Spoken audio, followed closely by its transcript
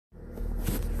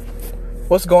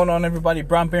What's going on, everybody?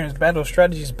 Brown Barron's Battle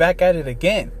Strategies back at it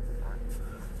again.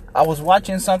 I was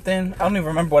watching something. I don't even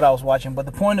remember what I was watching, but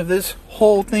the point of this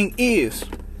whole thing is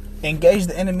engage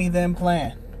the enemy, then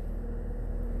plan.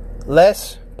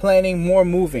 Less planning, more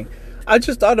moving. I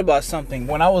just thought about something.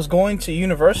 When I was going to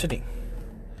university,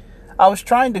 I was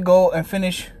trying to go and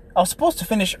finish. I was supposed to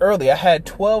finish early. I had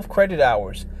 12 credit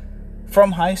hours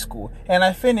from high school, and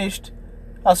I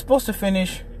was supposed to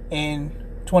finish in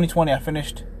 2020. I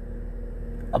finished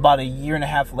about a year and a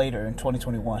half later in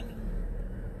 2021.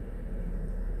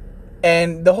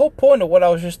 And the whole point of what I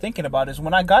was just thinking about is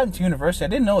when I got into university, I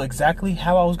didn't know exactly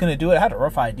how I was going to do it. I had a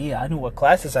rough idea. I knew what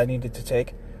classes I needed to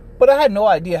take, but I had no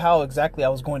idea how exactly I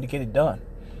was going to get it done.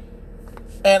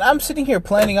 And I'm sitting here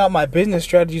planning out my business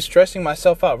strategy, stressing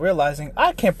myself out, realizing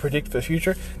I can't predict the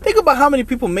future. Think about how many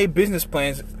people made business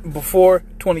plans before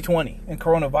 2020 and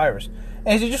coronavirus,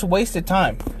 and it just wasted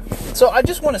time. So I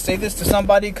just want to say this to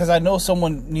somebody because I know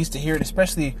someone needs to hear it,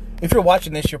 especially if you're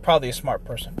watching this, you're probably a smart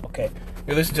person, okay?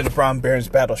 You're listening to the Brown Barron's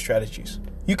Battle Strategies.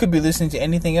 You could be listening to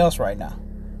anything else right now.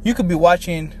 You could be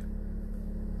watching,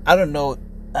 I don't know,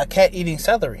 a cat eating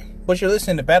celery, but you're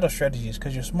listening to Battle Strategies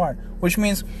because you're smart, which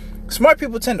means smart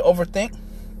people tend to overthink.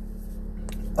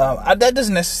 That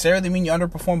doesn't necessarily mean you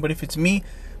underperform, but if it's me,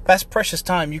 that's precious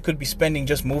time you could be spending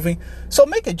just moving. So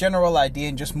make a general idea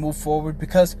and just move forward,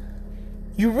 because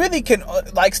you really can,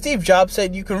 like Steve Jobs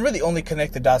said, you can really only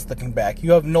connect the dots looking back.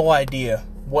 You have no idea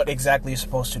what exactly you're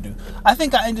supposed to do. I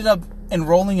think I ended up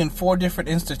enrolling in 4 different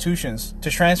institutions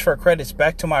to transfer credits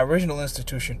back to my original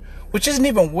institution, which isn't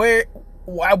even where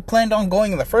I planned on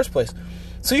going in the first place.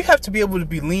 So you have to be able to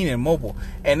be lean and mobile.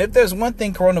 And if there's one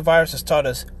thing coronavirus has taught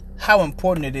us, how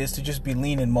important it is to just be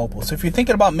lean and mobile. So if you're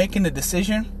thinking about making a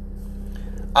decision,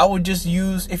 I would just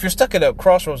use, if you're stuck at a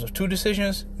crossroads of 2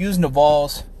 decisions, use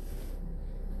Naval's,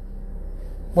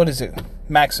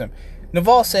 maxim.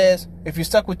 Naval says, if you're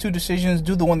stuck with 2 decisions,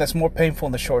 do the one that's more painful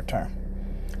in the short term.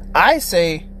 I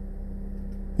say,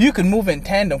 you can move in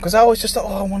tandem, because I always just thought,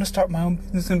 I want to start my own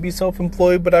business and be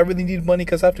self-employed, but I really need money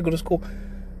because I have to go to school.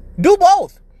 Do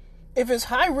both. If it's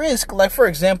high risk, like for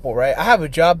example, right, I have a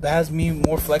job that has me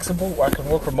more flexible where I can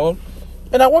work remote,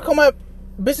 and I work on my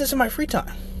business in my free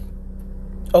time.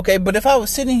 Okay, but if I was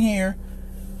sitting here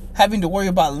having to worry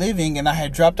about living and I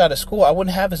had dropped out of school, I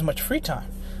wouldn't have as much free time.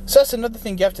 So that's another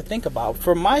thing you have to think about.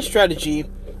 For my strategy,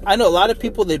 I know a lot of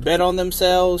people, they bet on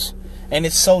themselves, and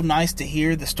it's so nice to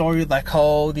hear the story like,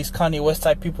 oh, these Kanye West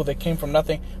type people that came from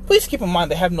nothing. Please keep in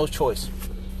mind they have no choice.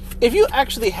 If you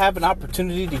actually have an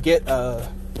opportunity to get a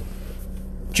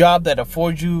job that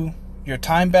affords you your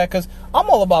time back, because I'm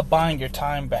all about buying your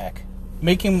time back,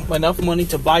 making enough money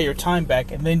to buy your time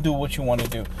back and then do what you want to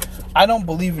do. I don't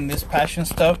believe in this passion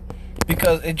stuff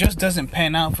because it just doesn't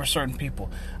pan out for certain people.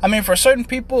 I mean, for certain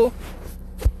people,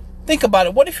 think about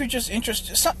it. What if you're just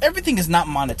interested? Everything is not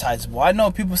monetizable. I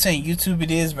know people saying YouTube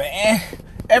it is, but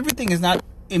everything is not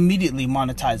immediately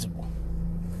monetizable.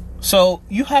 So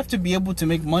you have to be able to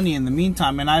make money in the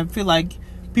meantime. And I feel like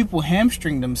people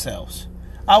hamstring themselves.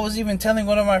 I was even telling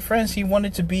one of my friends he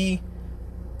wanted to be,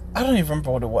 I don't even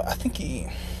remember what it was. I think he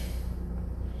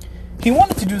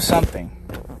wanted to do something.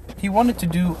 He wanted to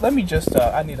do, I need to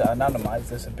anonymize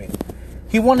this a bit.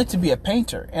 He wanted to be a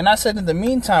painter. And I said, in the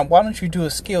meantime, why don't you do a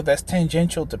skill that's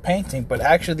tangential to painting, but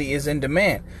actually is in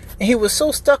demand? And he was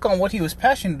so stuck on what he was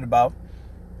passionate about.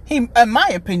 In my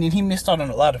opinion, he missed out on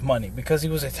a lot of money because he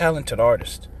was a talented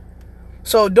artist.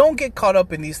 So don't get caught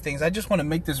up in these things. I just want to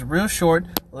make this real short,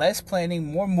 less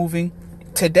planning, more moving.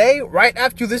 Today, right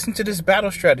after you listen to this battle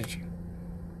strategy,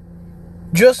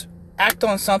 just act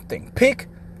on something.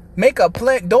 Make a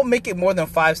plan. Don't make it more than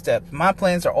 5 steps. My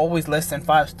plans are always less than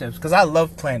 5 steps because I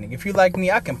love planning. If you like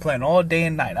me, I can plan all day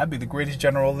and night. I'd be the greatest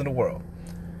general in the world.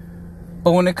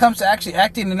 But when it comes to actually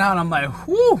acting it out, I'm like,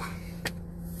 whoo.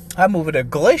 I move at a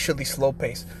glacially slow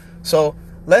pace. So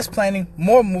less planning,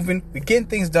 more moving. We're getting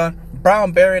things done.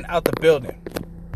 Brown Barron out the building.